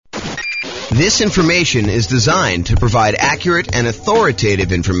This information is designed to provide accurate and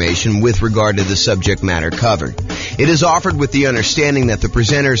authoritative information with regard to the subject matter covered. It is offered with the understanding that the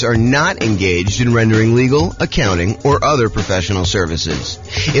presenters are not engaged in rendering legal, accounting, or other professional services.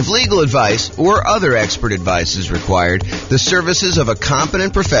 If legal advice or other expert advice is required, the services of a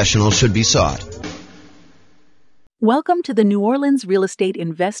competent professional should be sought. Welcome to the New Orleans Real Estate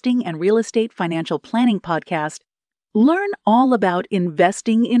Investing and Real Estate Financial Planning Podcast. Learn all about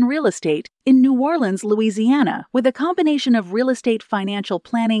investing in real estate in New Orleans, Louisiana, with a combination of real estate financial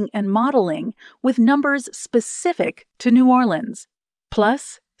planning and modeling with numbers specific to New Orleans.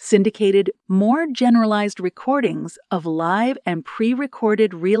 Plus, syndicated, more generalized recordings of live and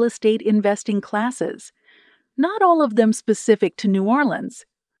pre-recorded real estate investing classes, not all of them specific to New Orleans.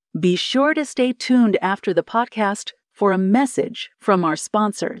 Be sure to stay tuned after the podcast for a message from our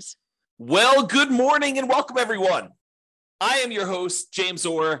sponsors. Well, good morning and welcome, everyone. I am your host, James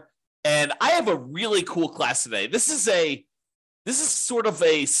Orr, and I have a really cool class today. This is sort of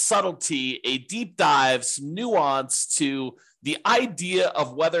a subtlety, a deep dive, some nuance to the idea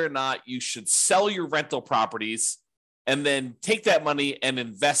of whether or not you should sell your rental properties and then take that money and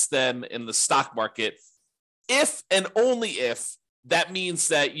invest them in the stock market, if and only if that means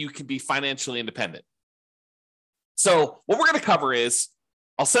that you can be financially independent. So what we're going to cover is,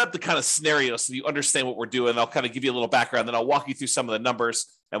 I'll set up the kind of scenario so you understand what we're doing. I'll kind of give you a little background, then I'll walk you through some of the numbers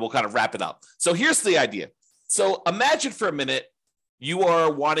and we'll kind of wrap it up. So here's the idea. So imagine for a minute, you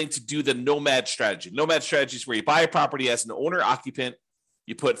are wanting to do the nomad strategy. Nomad strategy is where you buy a property as an owner occupant.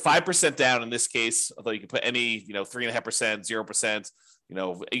 You put 5% down in this case, although you can put any, 3.5%, 0%,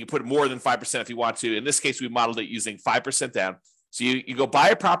 you can put more than 5% if you want to. In this case, we modeled it using 5% down. So you go buy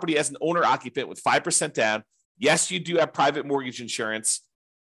a property as an owner occupant with 5% down. Yes, you do have private mortgage insurance,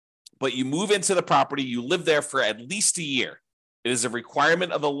 but you move into the property, you live there for at least a year. It is a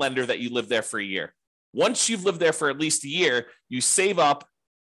requirement of the lender that you live there for a year. Once you've lived there for at least a year, you save up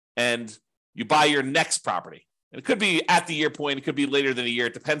and you buy your next property. And it could be at the year point, it could be later than a year.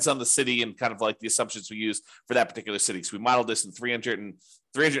 It depends on the city and kind of like the assumptions we use for that particular city. So we modeled this in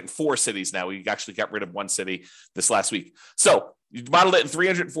 304 cities now. We actually got rid of one city this last week. So you modeled it in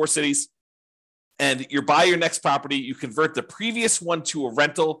 304 cities. And you buy your next property, you convert the previous one to a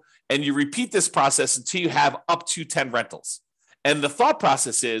rental, and you repeat this process until you have up to 10 rentals. And the thought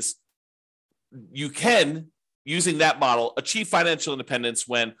process is you can, using that model, achieve financial independence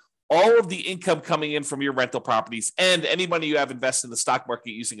when all of the income coming in from your rental properties and any money you have invested in the stock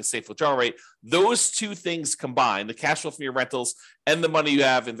market using a safe withdrawal rate, those two things combined, the cash flow from your rentals and the money you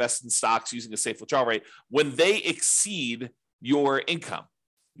have invested in stocks using a safe withdrawal rate, when they exceed your income,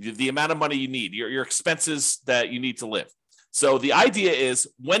 the amount of money you need, your expenses that you need to live. So the idea is,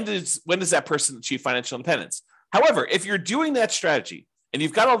 when does that person achieve financial independence? However, if you're doing that strategy and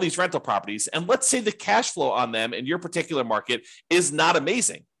you've got all these rental properties, and let's say the cash flow on them in your particular market is not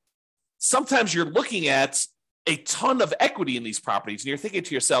amazing, sometimes you're looking at a ton of equity in these properties and you're thinking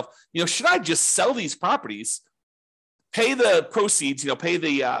to yourself, should I just sell these properties, pay the proceeds, pay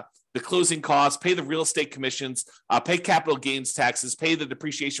the closing costs, pay the real estate commissions, pay capital gains taxes, pay the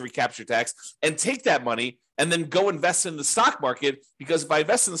depreciation recapture tax, and take that money and then go invest in the stock market? Because if I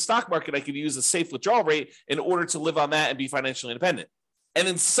invest in the stock market, I can use a safe withdrawal rate in order to live on that and be financially independent. And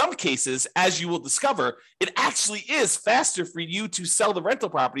in some cases, as you will discover, it actually is faster for you to sell the rental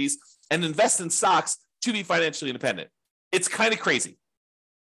properties and invest in stocks to be financially independent. It's kind of crazy.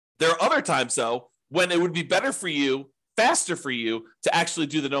 There are other times, though, when it would be better for you, faster for you to actually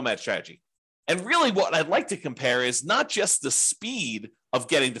do the nomad strategy. And really what I'd like to compare is not just the speed of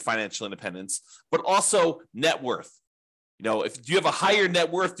getting to financial independence, but also net worth. If you have a higher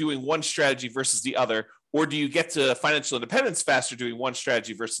net worth doing one strategy versus the other, or do you get to financial independence faster doing one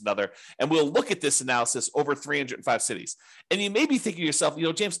strategy versus another? And we'll look at this analysis over 305 cities. And you may be thinking to yourself,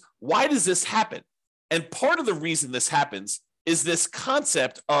 James, why does this happen? And part of the reason this happens is this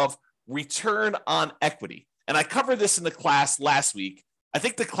concept of return on equity. And I covered this in the class last week. I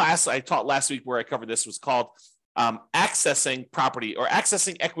think the class I taught last week where I covered this was called Accessing Property or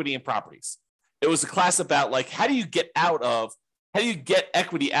Accessing Equity in Properties. It was a class about how do you get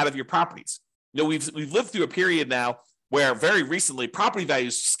equity out of your properties? We've lived through a period now where very recently property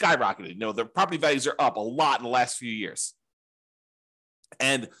values skyrocketed. The property values are up a lot in the last few years.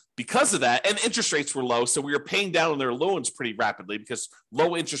 And because of that, and interest rates were low, so we were paying down on their loans pretty rapidly because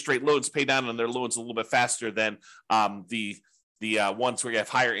low interest rate loans pay down on their loans a little bit faster than the ones where you have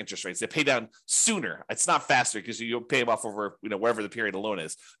higher interest rates. They pay down sooner. It's not faster because you pay them off over wherever the period of loan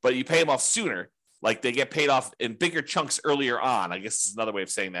is, but you pay them off sooner. Like they get paid off in bigger chunks earlier on. I guess is another way of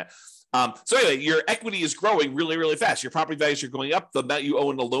saying that. So anyway, your equity is growing really, really fast. Your property values are going up. The amount you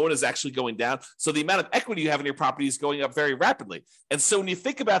owe in a loan is actually going down. So the amount of equity you have in your property is going up very rapidly. And so when you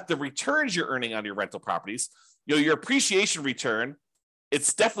think about the returns you're earning on your rental properties, your appreciation return,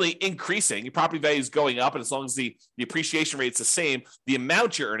 it's definitely increasing. Your property value is going up. And as long as the appreciation rate is the same, the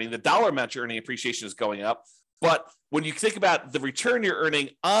amount you're earning, the dollar amount you're earning appreciation is going up. But when you think about the return you're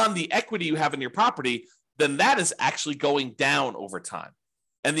earning on the equity you have in your property, then that is actually going down over time.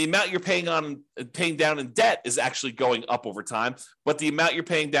 And the amount you're paying down in debt is actually going up over time. But the amount you're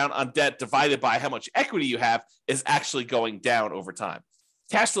paying down on debt divided by how much equity you have is actually going down over time.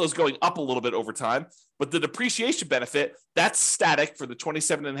 Cash flow is going up a little bit over time, but the depreciation benefit, that's static for the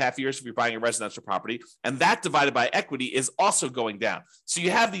 27 and a half years if you're buying a residential property. And that divided by equity is also going down. So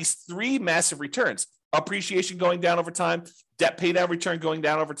you have these three massive returns: appreciation going down over time, debt pay down return going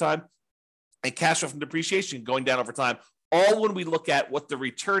down over time, and cash flow from depreciation going down over time, all when we look at what the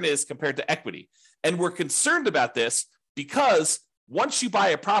return is compared to equity. And we're concerned about this because once you buy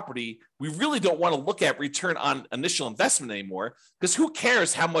a property, we really don't want to look at return on initial investment anymore, because who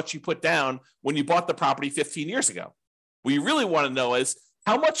cares how much you put down when you bought the property 15 years ago? What you really want to know is,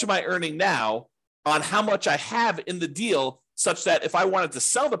 how much am I earning now on how much I have in the deal, such that if I wanted to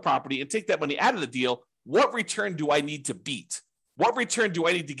sell the property and take that money out of the deal, what return do I need to beat? What return do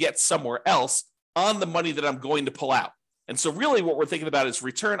I need to get somewhere else on the money that I'm going to pull out? And so really what we're thinking about is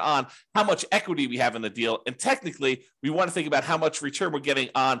return on how much equity we have in the deal. And technically, we want to think about how much return we're getting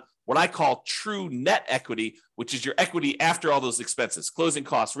on what I call true net equity, which is your equity after all those expenses: closing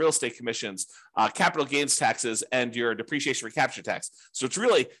costs, real estate commissions, capital gains taxes, and your depreciation recapture tax. So it's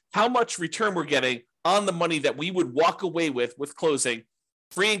really how much return we're getting on the money that we would walk away with closing,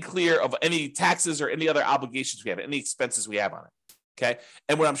 free and clear of any taxes or any other obligations we have, any expenses we have on it. Okay.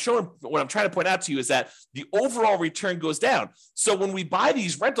 And what I'm trying to point out to you is that the overall return goes down. So when we buy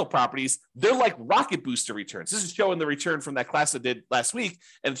these rental properties, they're like rocket booster returns. This is showing the return from that class I did last week,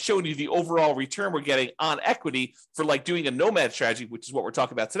 and it's showing you the overall return we're getting on equity for like doing a nomad strategy, which is what we're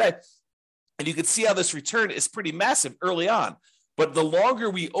talking about today. And you can see how this return is pretty massive early on. But the longer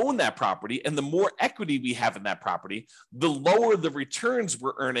we own that property and the more equity we have in that property, the lower the returns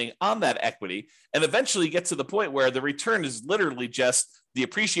we're earning on that equity, and eventually get to the point where the return is literally just the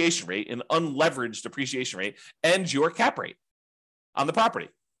appreciation rate, an unleveraged appreciation rate, and your cap rate on the property.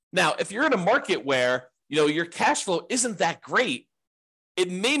 Now, if you're in a market where your cash flow isn't that great,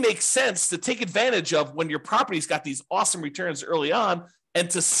 it may make sense to take advantage of when your property's got these awesome returns early on and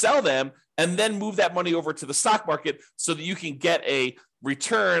to sell them and then move that money over to the stock market so that you can get a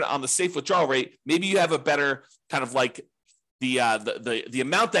return on the safe withdrawal rate. Maybe you have a better kind of like the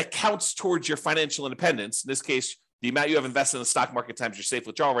amount that counts towards your financial independence. In this case, the amount you have invested in the stock market times your safe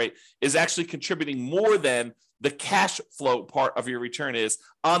withdrawal rate is actually contributing more than the cash flow part of your return is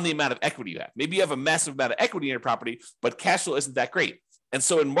on the amount of equity you have. Maybe you have a massive amount of equity in your property, but cash flow isn't that great. And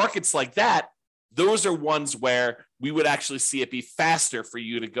so in markets like that, those are ones where we would actually see it be faster for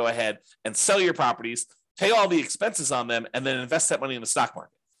you to go ahead and sell your properties, pay all the expenses on them, and then invest that money in the stock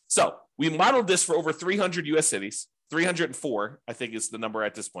market. So we modeled this for over 300 U.S. cities. 304, I think, is the number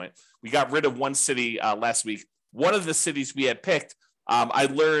at this point. We got rid of one city last week. One of the cities we had picked, I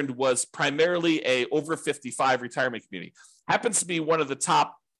learned, was primarily a over 55 retirement community. Happens to be one of the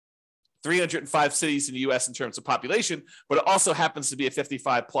top 305 cities in the U.S. in terms of population, but it also happens to be a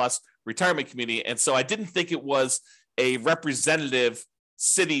 55 plus retirement community. And so I didn't think it was a representative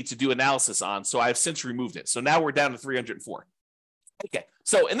city to do analysis on. So I've since removed it. So now we're down to 304. Okay.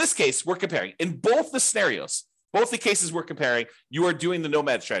 So in this case, we're comparing in both the scenarios, both the cases we're comparing, you are doing the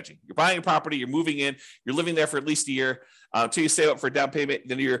nomad strategy. You're buying a property, you're moving in, you're living there for at least a year until you save up for a down payment.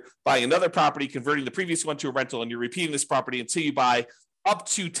 Then you're buying another property, converting the previous one to a rental, and you're repeating this property until you buy up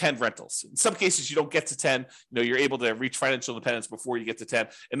to 10 rentals. In some cases, you don't get to 10. You're able to reach financial independence before you get to 10.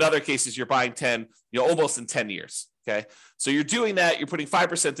 In other cases, you're buying 10, almost in 10 years. Okay. So you're doing that. You're putting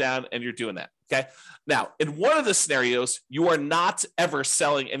 5% down and you're doing that. Okay. Now, in one of the scenarios, you are not ever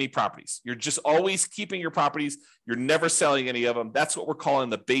selling any properties. You're just always keeping your properties. You're never selling any of them. That's what we're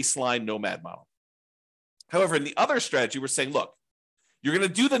calling the baseline nomad model. However, in the other strategy, we're saying, look, you're going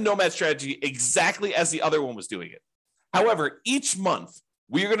to do the nomad strategy exactly as the other one was doing it. However, each month,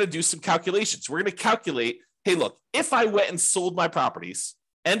 we are going to do some calculations. We're going to calculate, hey, look, if I went and sold my properties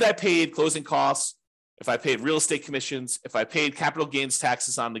and I paid closing costs, if I paid real estate commissions, if I paid capital gains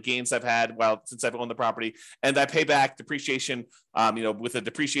taxes on the gains I've had since I've owned the property, and I pay back depreciation, with a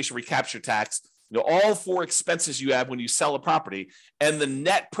depreciation recapture tax, all four expenses you have when you sell a property, and the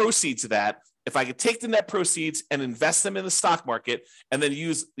net proceeds of that, if I could take the net proceeds and invest them in the stock market and then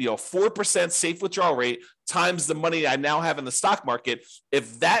use 4% safe withdrawal rate times the money I now have in the stock market,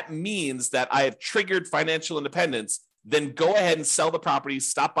 if that means that I have triggered financial independence, then go ahead and sell the properties,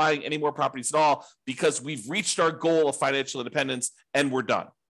 stop buying any more properties at all, because we've reached our goal of financial independence and we're done.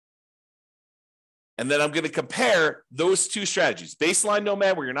 And then I'm going to compare those two strategies, baseline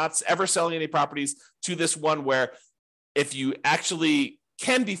nomad, where you're not ever selling any properties, to this one where if you actually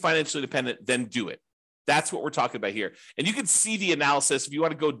can be financially independent, then do it. That's what we're talking about here. And you can see the analysis if you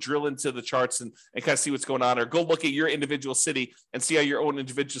want to go drill into the charts and kind of see what's going on, or go look at your individual city and see how your own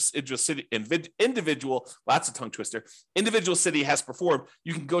individual lots of tongue twister, individual city has performed.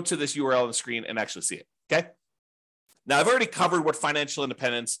 You can go to this URL on the screen and actually see it. Okay. Now, I've already covered what financial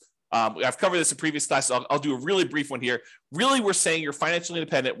independence. I've covered this in previous classes. I'll do a really brief one here. Really, we're saying you're financially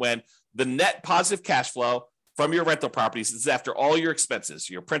independent when the net positive cash flow from your rental properties is after all your expenses,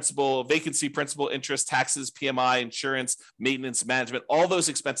 your principal, vacancy, principal, interest, taxes, PMI, insurance, maintenance, management, all those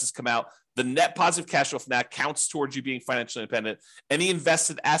expenses come out. The net positive cash flow from that counts towards you being financially independent. Any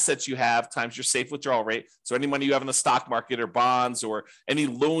invested assets you have times your safe withdrawal rate. So any money you have in the stock market or bonds, or any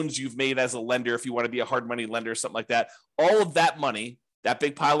loans you've made as a lender, if you want to be a hard money lender or something like that, all of that money, that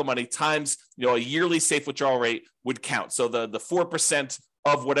big pile of money times, a yearly safe withdrawal rate would count. So the 4%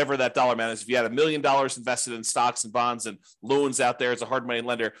 of whatever that dollar amount is. If you had $1 million invested in stocks and bonds and loans out there as a hard money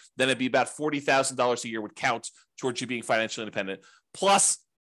lender, then it'd be about $40,000 a year would count towards you being financially independent. Plus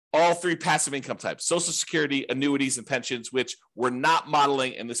all three passive income types, Social Security, annuities, and pensions, which we're not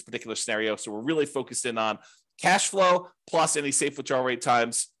modeling in this particular scenario. So we're really focused in on cash flow plus any safe withdrawal rate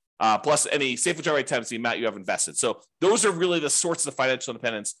times, the amount you have invested. So those are really the sorts of financial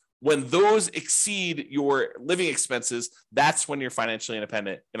independence. When those exceed your living expenses, that's when you're financially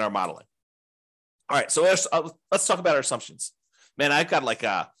independent in our modeling. All right, so let's talk about our assumptions. Man, I've got like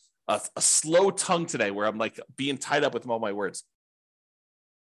a slow tongue today where I'm like being tied up with all my words.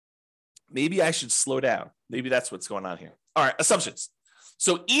 Maybe I should slow down. Maybe that's what's going on here. All right, assumptions.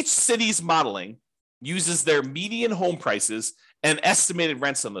 So each city's modeling uses their median home prices and estimated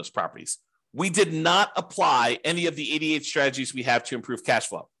rents on those properties. We did not apply any of the 88 strategies we have to improve cash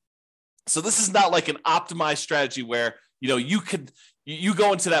flow. So this is not like an optimized strategy where, you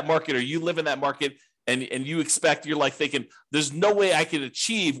go into that market, or you live in that market and you're like thinking, there's no way I can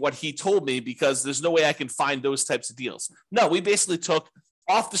achieve what he told me because there's no way I can find those types of deals. No, we basically took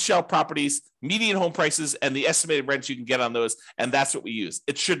off the shelf properties, median home prices, and the estimated rents you can get on those. And that's what we use.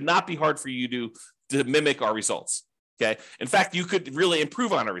 It should not be hard for you to mimic our results. Okay. In fact, you could really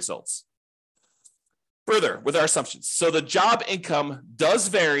improve on our results. Further, with our assumptions. So the job income does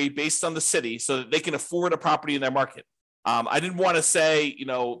vary based on the city so that they can afford a property in their market. I didn't want to say,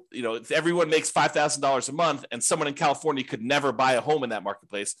 if everyone makes $5,000 a month and someone in California could never buy a home in that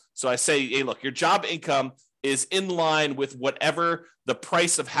marketplace. So I say, hey, look, your job income is in line with whatever the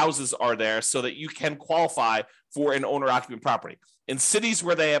price of houses are there so that you can qualify for an owner-occupant property. In cities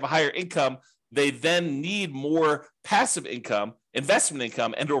where they have a higher income, they then need more passive income, investment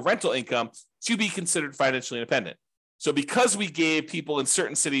income, and or rental income to be considered financially independent. So because we gave people in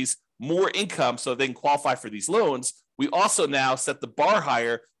certain cities more income so they can qualify for these loans, we also now set the bar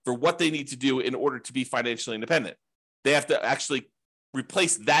higher for what they need to do in order to be financially independent. They have to actually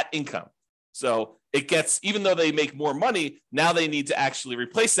replace that income. So it gets, even though they make more money, now they need to actually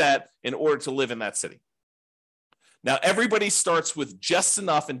replace that in order to live in that city. Now, everybody starts with just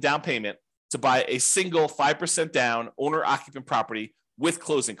enough in down payment to buy a single 5% down owner-occupant property with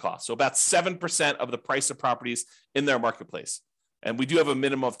closing costs. So about 7% of the price of properties in their marketplace. And we do have a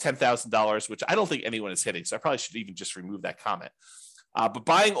minimum of $10,000, which I don't think anyone is hitting. So I probably should even just remove that comment. But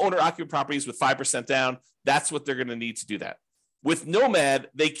buying owner-occupant properties with 5% down, that's what they're going to need to do that. With Nomad,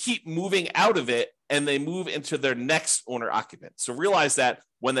 they keep moving out of it and they move into their next owner-occupant. So realize that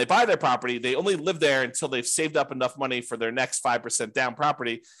when they buy their property, they only live there until they've saved up enough money for their next 5% down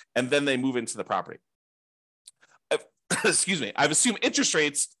property, and then they move into the property. Excuse me. I've assumed interest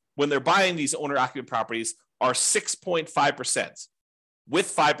rates when they're buying these owner-occupant properties are 6.5%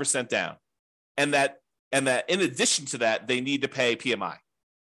 with 5% down. And that in addition to that, they need to pay PMI,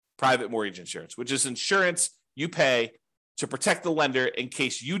 private mortgage insurance, which is insurance you pay to protect the lender in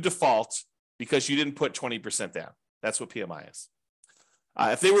case you default because you didn't put 20% down. That's what PMI is.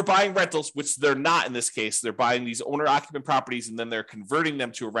 If they were buying rentals, which they're not in this case, they're buying these owner-occupant properties and then they're converting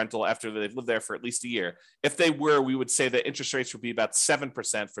them to a rental after they've lived there for at least a year. If they were, we would say that interest rates would be about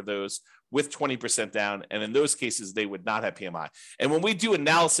 7% for those, with 20% down. And in those cases, they would not have PMI. And when we do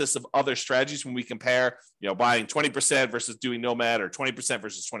analysis of other strategies, when we compare, buying 20% versus doing Nomad, or 20%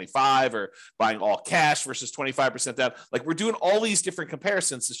 versus 25, or buying all cash versus 25% down, like we're doing all these different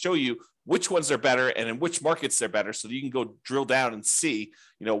comparisons to show you which ones are better and in which markets they're better. So that you can go drill down and see,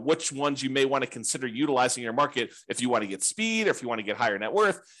 which ones you may want to consider utilizing in your market if you want to get speed or if you want to get higher net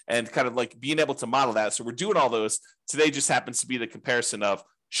worth, and kind of like being able to model that. So we're doing all those. Today just happens to be the comparison of,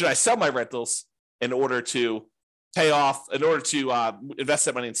 should I sell my rentals in order to invest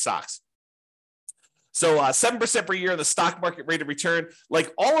that money in stocks? So 7% per year in the stock market rate of return,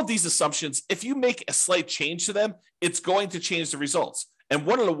 like all of these assumptions, if you make a slight change to them, it's going to change the results. And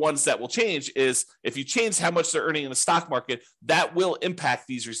one of the ones that will change is if you change how much they're earning in the stock market, that will impact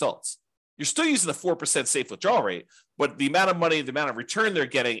these results. You're still using the 4% safe withdrawal rate, but the amount of money, the amount of return they're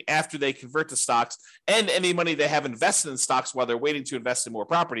getting after they convert to stocks, and any money they have invested in stocks while they're waiting to invest in more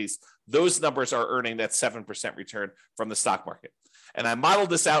properties, those numbers are earning that 7% return from the stock market. And I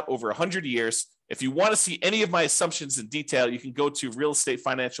modeled this out over 100 years. If you want to see any of my assumptions in detail, you can go to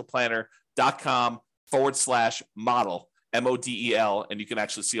realestatefinancialplanner.com/model, MODEL, and you can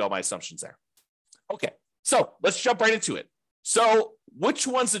actually see all my assumptions there. Okay, so let's jump right into it. So which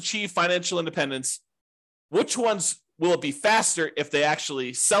ones achieve financial independence? Which ones will it be faster if they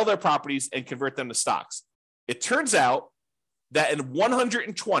actually sell their properties and convert them to stocks? It turns out that in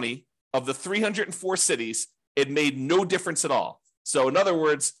 120 of the 304 cities, it made no difference at all. So in other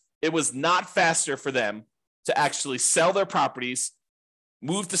words, it was not faster for them to actually sell their properties,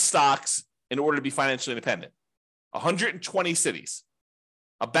 move to stocks in order to be financially independent. 120 cities,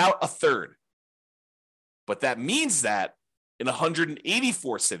 about a third. But that means that in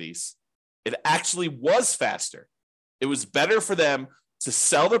 184 cities, it actually was faster. It was better for them to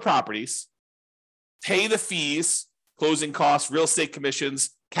sell their properties, pay the fees, closing costs, real estate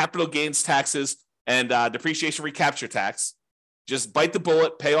commissions, capital gains taxes, and depreciation recapture tax. Just bite the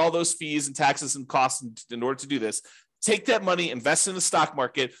bullet, pay all those fees and taxes and costs in order to do this. Take that money, invest in the stock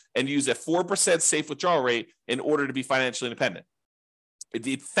market, and use a 4% safe withdrawal rate in order to be financially independent. It'd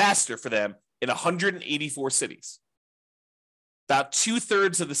be faster for them in 184 cities. About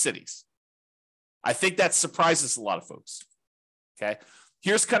 2/3 of the cities. I think that surprises a lot of folks. Okay.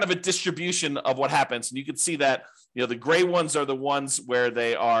 Here's kind of a distribution of what happens. And you can see that, the gray ones are the ones where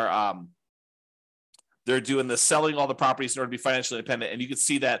they are, they're doing the selling all the properties in order to be financially independent. And you can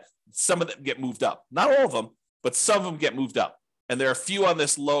see that some of them get moved up. Not all of them, but some of them get moved up. And there are a few on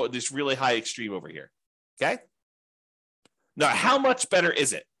this really high extreme over here. Okay. Now, how much better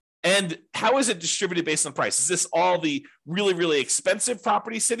is it? And how is it distributed based on price? Is this all the really, really expensive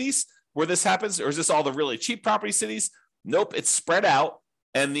property cities where this happens? Or is this all the really cheap property cities? Nope, it's spread out.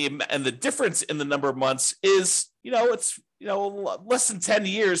 And the difference in the number of months is, it's less than 10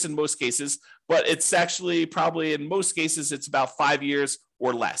 years in most cases, but it's actually probably in most cases, it's about 5 years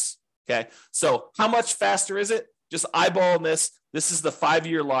or less. Okay. So how much faster is it? Just eyeballing this. This is the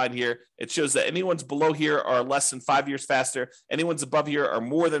 5-year line here. It shows that anyone's below here are less than 5 years faster. Anyone's above here are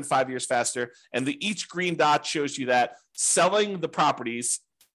more than 5 years faster. And each green dot shows you that selling the properties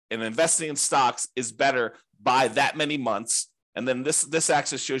and investing in stocks is better by that many months. And then this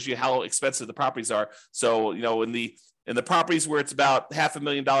axis shows you how expensive the properties are. So, in the properties where it's about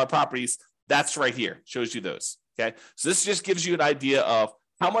 $500,000 properties, that's right here, shows you those. Okay. So this just gives you an idea of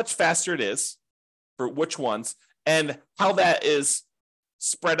how much faster it is for which ones, and how that is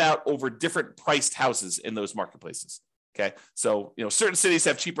spread out over different priced houses in those marketplaces. Okay. So, certain cities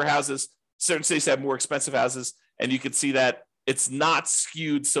have cheaper houses, certain cities have more expensive houses, and you can see that it's not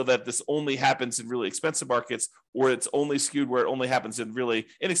skewed so that this only happens in really expensive markets, or it's only skewed where it only happens in really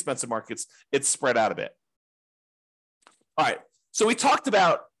inexpensive markets. It's spread out a bit. All right. So we talked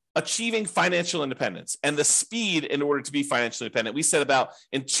about achieving financial independence and the speed in order to be financially independent. We said about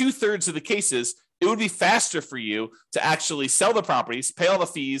in 2/3 of the cases, it would be faster for you to actually sell the properties, pay all the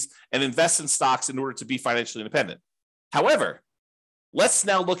fees, and invest in stocks in order to be financially independent. However, let's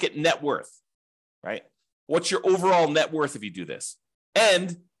now look at net worth, right? What's your overall net worth if you do this?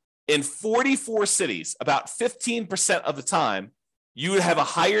 And in 44 cities, about 15% of the time, you would have a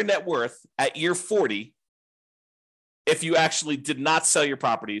higher net worth at year 40 if you actually did not sell your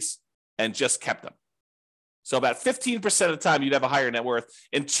properties and just kept them. So about 15% of the time, you'd have a higher net worth.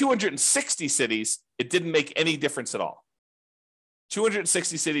 In 260 cities, it didn't make any difference at all.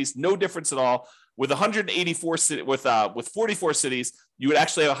 260 cities, no difference at all. With 184 with 44 cities, you would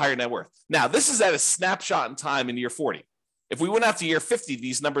actually have a higher net worth. Now, this is at a snapshot in time in year 40. If we went out to year 50,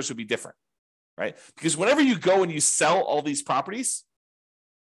 these numbers would be different, right? Because whenever you go and you sell all these properties,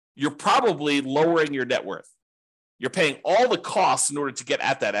 you're probably lowering your net worth. You're paying all the costs in order to get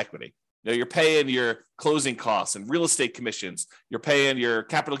at that equity. You're paying your closing costs and real estate commissions. You're paying your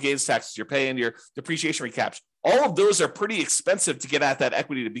capital gains taxes. You're paying your depreciation recaps. All of those are pretty expensive to get at that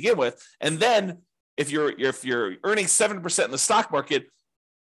equity to begin with. And then if you're earning 7% in the stock market,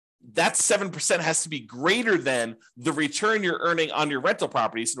 that 7% has to be greater than the return you're earning on your rental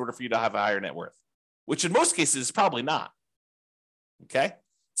properties in order for you to have a higher net worth, which in most cases is probably not. Okay.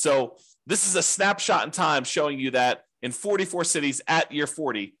 So this is a snapshot in time showing you that in 44 cities at year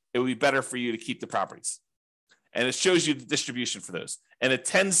 40, it would be better for you to keep the properties. And it shows you the distribution for those. And it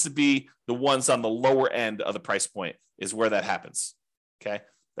tends to be the ones on the lower end of the price point is where that happens. Okay.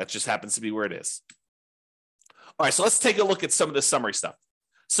 That just happens to be where it is. All right. So let's take a look at some of the summary stuff.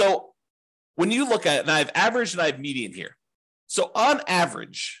 So when you look at it, and I have average and I have median here. So on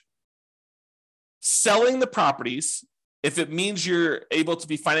average, selling the properties, if it means you're able to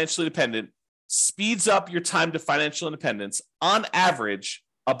be financially independent, speeds up your time to financial independence on average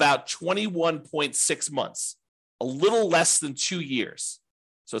about 21.6 months, a little less than 2 years.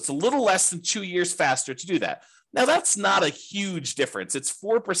 So it's a little less than 2 years faster to do that. Now, that's not a huge difference. It's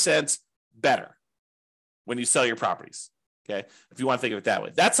 4% better when you sell your properties, okay? If you want to think of it that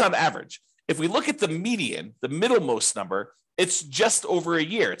way. That's on average. If we look at the median, the middlemost number, it's just over a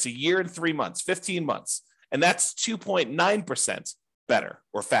year. It's a year and 3 months, 15 months. And that's 2.9% better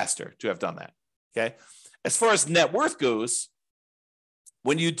or faster to have done that, okay? As far as net worth goes,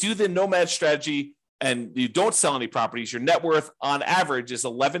 when you do the Nomad strategy and you don't sell any properties, your net worth on average is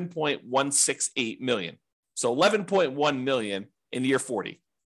 $11.168 million. So $11.1 million in year 40.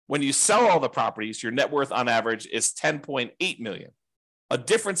 When you sell all the properties, your net worth on average is $10.8 million, a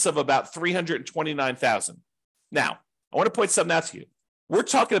difference of about $329,000. Now, I want to point something out to you. We're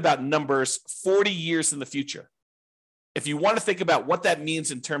talking about numbers 40 years in the future. If you want to think about what that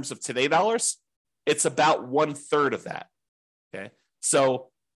means in terms of today dollars, it's about 1/3 of that. Okay.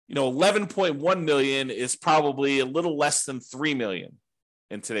 So, 11.1 million is probably a little less than 3 million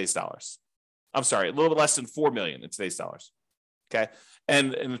in today's dollars. I'm sorry, a little less than 4 million in today's dollars. Okay.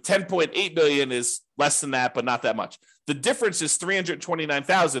 And 10.8 million is less than that, but not that much. The difference is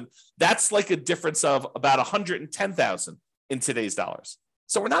 329,000. That's like a difference of about 110,000 in today's dollars.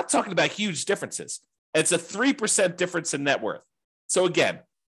 So we're not talking about huge differences. It's a 3% difference in net worth. So again,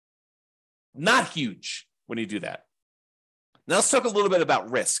 not huge when you do that. Now let's talk a little bit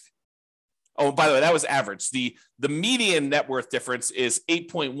about risk. Oh, by the way, that was average. The median net worth difference is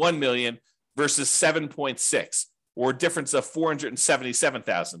 8.1 million versus 7.6, or a difference of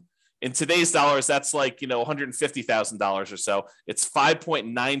 477,000. In today's dollars, that's like, $150,000 or so. It's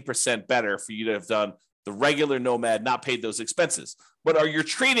 5.9% better for you to have done the regular Nomad, not paid those expenses. But are you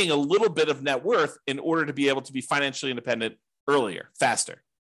trading a little bit of net worth in order to be able to be financially independent earlier, faster?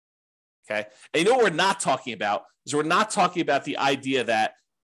 Okay. And what we're not talking about is we're not talking about the idea that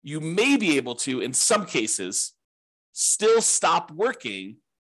you may be able to, in some cases, still stop working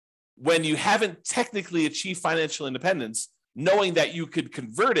when you haven't technically achieved financial independence, knowing that you could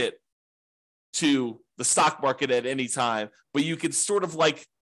convert it to the stock market at any time, but you could sort of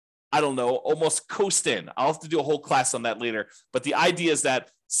almost coast in. I'll have to do a whole class on that later. But the idea is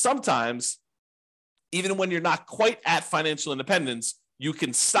that sometimes, even when you're not quite at financial independence, you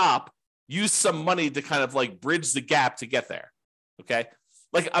can stop, use some money to kind of bridge the gap to get there. Okay.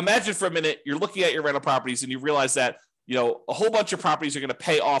 Imagine for a minute, you're looking at your rental properties and you realize that, a whole bunch of properties are going to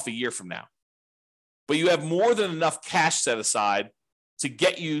pay off a year from now, but you have more than enough cash set aside to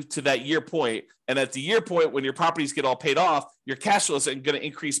get you to that year point. And at the year point, when your properties get all paid off, your cash flows are going to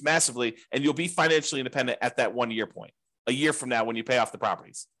increase massively and you'll be financially independent at that 1 year point, a year from now when you pay off the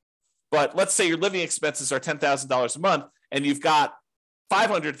properties. But let's say your living expenses are $10,000 a month and you've got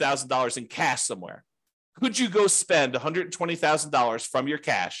 $500,000 in cash somewhere. Could you go spend $120,000 from your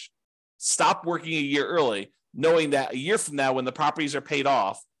cash, stop working a year early, knowing that a year from now when the properties are paid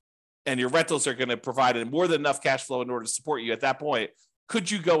off and your rentals are going to provide more than enough cash flow in order to support you at that point, could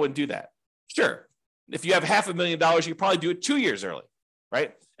you go and do that? Sure. If you have $500,000, you could probably do it 2 years early,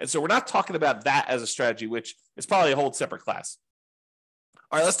 right? And so we're not talking about that as a strategy, which is probably a whole separate class.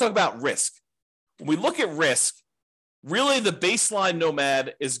 All right, let's talk about risk. When we look at risk, really the baseline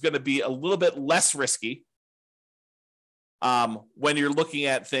Nomad is going to be a little bit less risky when you're looking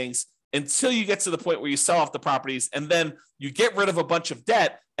at things until you get to the point where you sell off the properties and then you get rid of a bunch of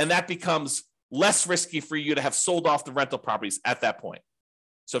debt, and that becomes less risky for you to have sold off the rental properties at that point.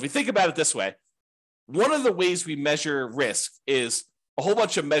 So if you think about it this way, one of the ways we measure risk is a whole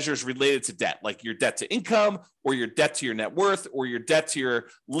bunch of measures related to debt, like your debt to income or your debt to your net worth or your debt to your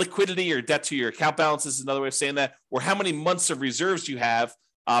liquidity or debt to your account balance is another way of saying that, or how many months of reserves you have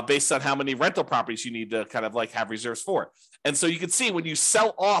based on how many rental properties you need to kind of have reserves for. And so you can see when you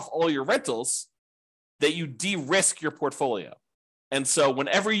sell off all your rentals that you de-risk your portfolio. And so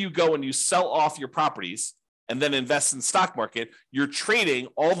whenever you go and you sell off your properties and then invest in the stock market, you're trading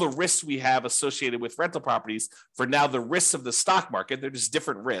all the risks we have associated with rental properties for now the risks of the stock market. They're just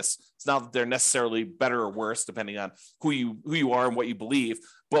different risks. It's not that they're necessarily better or worse, depending on who you are and what you believe.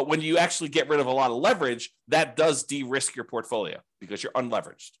 But when you actually get rid of a lot of leverage, that does de-risk your portfolio because you're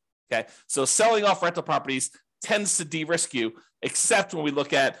unleveraged. Okay. So selling off rental properties tends to de-risk you, except when we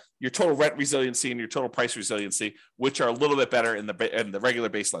look at your total rent resiliency and your total price resiliency, which are a little bit better in the regular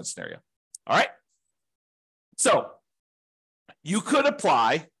baseline scenario. All right. So you could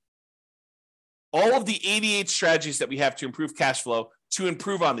apply all of the 88 strategies that we have to improve cash flow to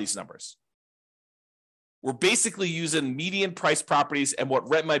improve on these numbers. We're basically using median price properties and what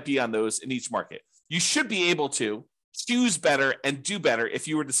rent might be on those in each market. You should be able to choose better and do better if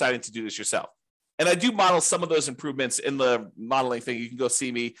you were deciding to do this yourself. And I do model some of those improvements in the modeling thing. You can go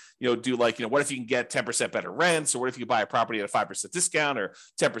see me, do like, what if you can get 10% better rents, or what if you buy a property at a 5% discount or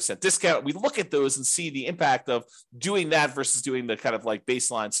 10% discount? We look at those and see the impact of doing that versus doing the kind of like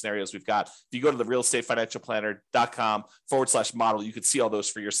baseline scenarios we've got. If you go to the realestatefinancialplanner.com/model, you can see all those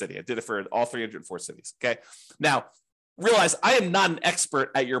for your city. I did it for all 304 cities. Okay. Now, realize I am not an expert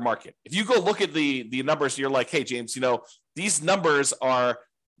at your market. If you go look at the numbers, you're like, hey, James, these numbers are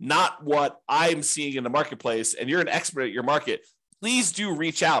not what I'm seeing in the marketplace, and you're an expert at your market, please do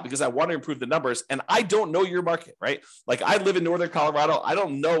reach out because I want to improve the numbers. And I don't know your market, right? Like I live in Northern Colorado. I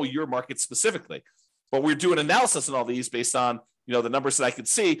don't know your market specifically, but we're doing analysis on all these based on, the numbers that I can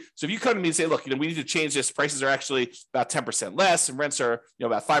see. So if you come to me and say, look, we need to change this. Prices are actually about 10% less and rents are,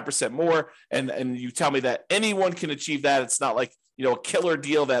 about 5% more. And you tell me that anyone can achieve that. It's not like, a killer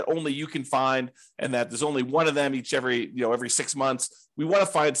deal that only you can find and that there's only one of them every 6 months. We want to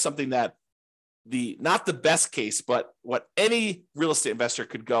find something that not the best case, but what any real estate investor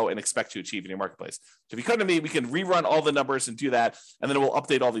could go and expect to achieve in your marketplace. So if you come to me, we can rerun all the numbers and do that. And then we'll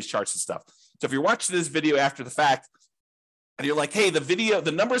update all these charts and stuff. So if you're watching this video after the fact and you're like, hey,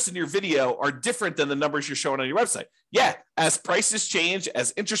 the numbers in your video are different than the numbers you're showing on your website. Yeah. As prices change,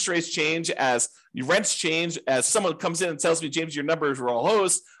 as interest rates change, as your rents change, as someone comes in and tells me, James, your numbers were all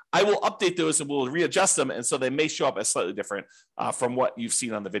hosed, I will update those and we'll readjust them. And so they may show up as slightly different from what you've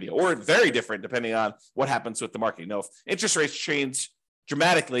seen on the video, or very different depending on what happens with the market. If interest rates change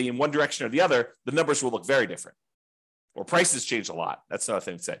dramatically in one direction or the other, the numbers will look very different. Or prices change a lot. That's another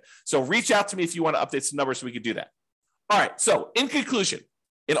thing to say. So reach out to me if you want to update some numbers so we can do that. All right. So in conclusion,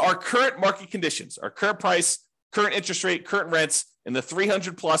 in our current market conditions, our current price, current interest rate, current rents in the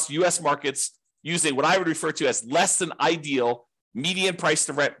 300 plus US markets, using what I would refer to as less than ideal median price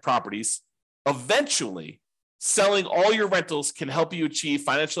to rent properties, eventually selling all your rentals can help you achieve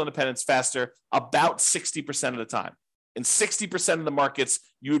financial independence faster about 60% of the time. In 60% of the markets,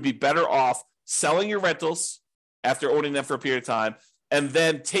 you would be better off selling your rentals after owning them for a period of time, and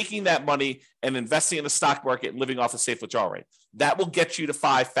then taking that money and investing in the stock market and living off a safe withdrawal rate. That will get you to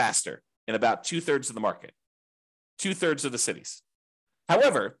 5 faster in about 2/3 of the market, 2/3 of the cities.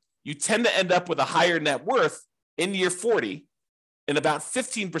 However, you tend to end up with a higher net worth in year 40 in about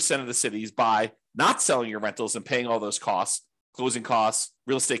 15% of the cities by not selling your rentals and paying all those costs, closing costs,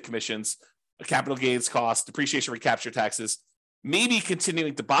 real estate commissions, capital gains costs, depreciation recapture taxes, maybe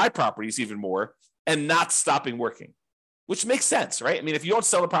continuing to buy properties even more and not stopping working, which makes sense, right? I mean, if you don't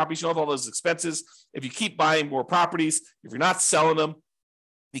sell the properties, you don't have all those expenses. If you keep buying more properties, if you're not selling them,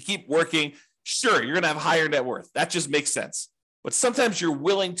 you keep working, sure, you're going to have higher net worth. That just makes sense. But sometimes you're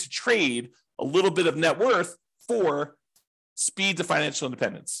willing to trade a little bit of net worth for speed to financial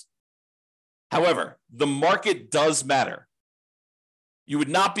independence. However, the market does matter. You would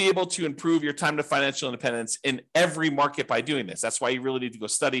not be able to improve your time to financial independence in every market by doing this. That's why you really need to go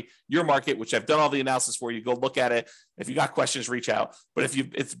study your market, which I've done all the analysis for you. Go look at it. If you got questions, reach out. But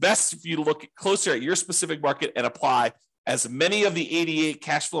it's best for you to look closer at your specific market and apply as many of the 88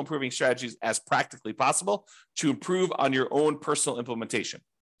 cash flow improving strategies as practically possible to improve on your own personal implementation.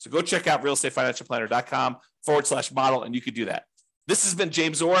 So go check out realestatefinancialplanner.com/model, and you could do that. This has been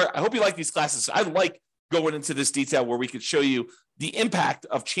James Orr. I hope you like these classes. I like going into this detail where we could show you the impact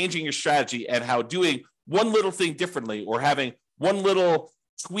of changing your strategy and how doing one little thing differently or having one little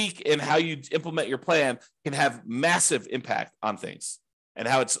tweak in how you implement your plan can have massive impact on things, and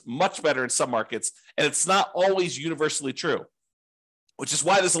how it's much better in some markets. And it's not always universally true, which is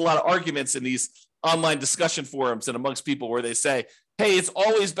why there's a lot of arguments in these online discussion forums and amongst people where they say, hey, it's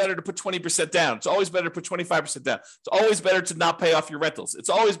always better to put 20% down. It's always better to put 25% down. It's always better to not pay off your rentals. It's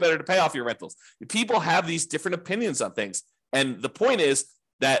always better to pay off your rentals. People have these different opinions on things. And the point is,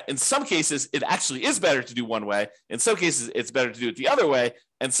 that in some cases, it actually is better to do one way. In some cases, it's better to do it the other way.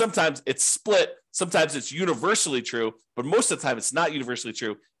 And sometimes it's split. Sometimes it's universally true, but most of the time it's not universally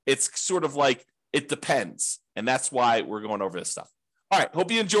true. It's sort of like it depends. And that's why we're going over this stuff. All right.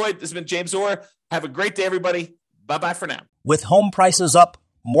 Hope you enjoyed. This has been James Orr. Have a great day, everybody. Bye-bye for now. With home prices up,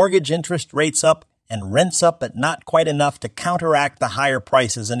 mortgage interest rates up, and rents up but not quite enough to counteract the higher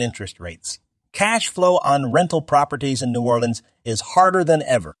prices and interest rates, cash flow on rental properties in New Orleans is harder than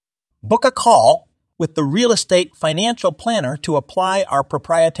ever. Book a call with the Real Estate Financial Planner to apply our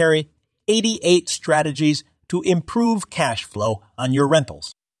proprietary 88 strategies to improve cash flow on your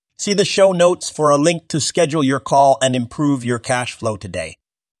rentals. See the show notes for a link to schedule your call and improve your cash flow today.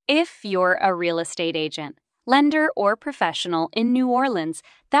 If you're a real estate agent, lender, or professional in New Orleans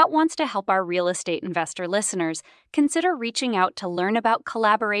that wants to help our real estate investor listeners, consider reaching out to learn about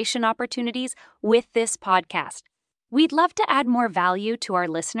collaboration opportunities with this podcast. We'd love to add more value to our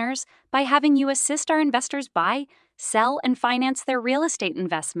listeners by having you assist our investors buy, sell, and finance their real estate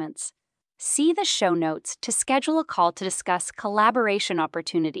investments. See the show notes to schedule a call to discuss collaboration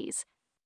opportunities.